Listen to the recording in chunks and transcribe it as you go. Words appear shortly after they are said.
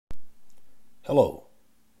Hello,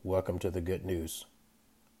 welcome to the Good News,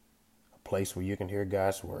 a place where you can hear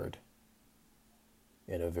God's Word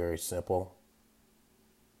in a very simple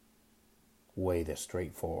way that's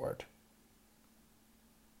straightforward.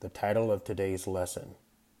 The title of today's lesson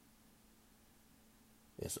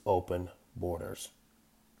is Open Borders.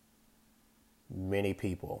 Many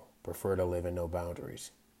people prefer to live in no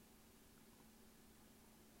boundaries.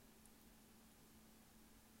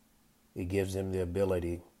 It gives them the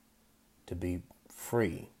ability to be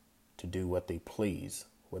free to do what they please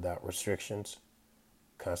without restrictions,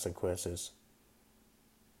 consequences,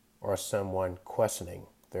 or someone questioning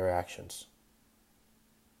their actions.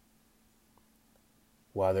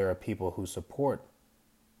 While there are people who support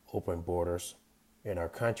open borders in our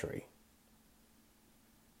country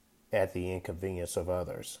at the inconvenience of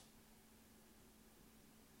others,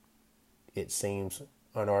 it seems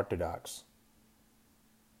unorthodox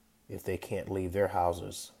if they can't leave their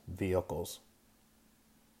houses, vehicles,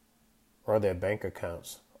 or their bank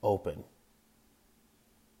accounts open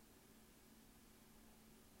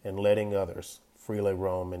and letting others freely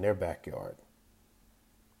roam in their backyard.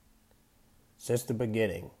 Since the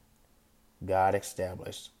beginning, God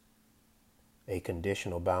established a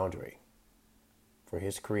conditional boundary for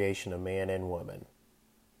his creation of man and woman.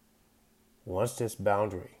 Once this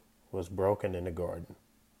boundary was broken in the garden,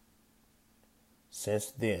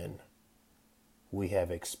 since then, we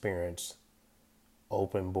have experienced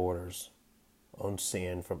open borders on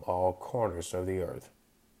sin from all corners of the earth.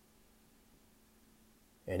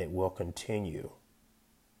 And it will continue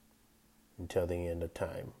until the end of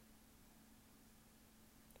time.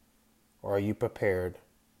 Are you prepared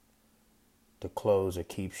to close or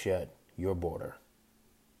keep shut your border,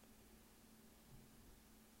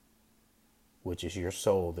 which is your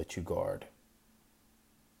soul that you guard?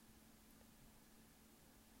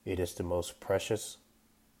 It is the most precious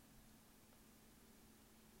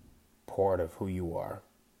part of who you are.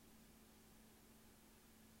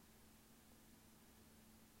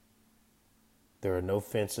 There are no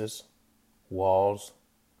fences, walls,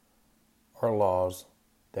 or laws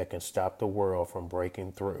that can stop the world from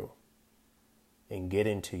breaking through and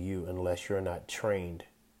getting to you unless you're not trained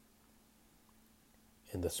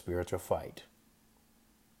in the spiritual fight.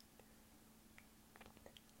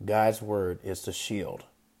 God's word is the shield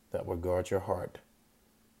that will guard your heart,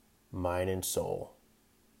 mind, and soul.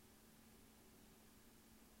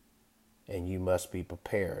 And you must be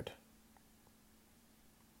prepared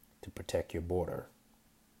to protect your border.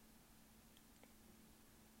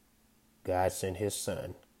 God sent his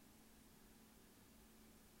son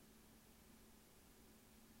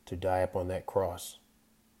to die upon that cross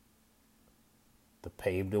to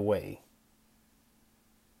pave the way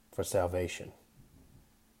for salvation.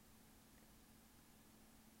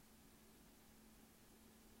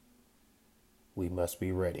 We must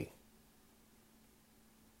be ready.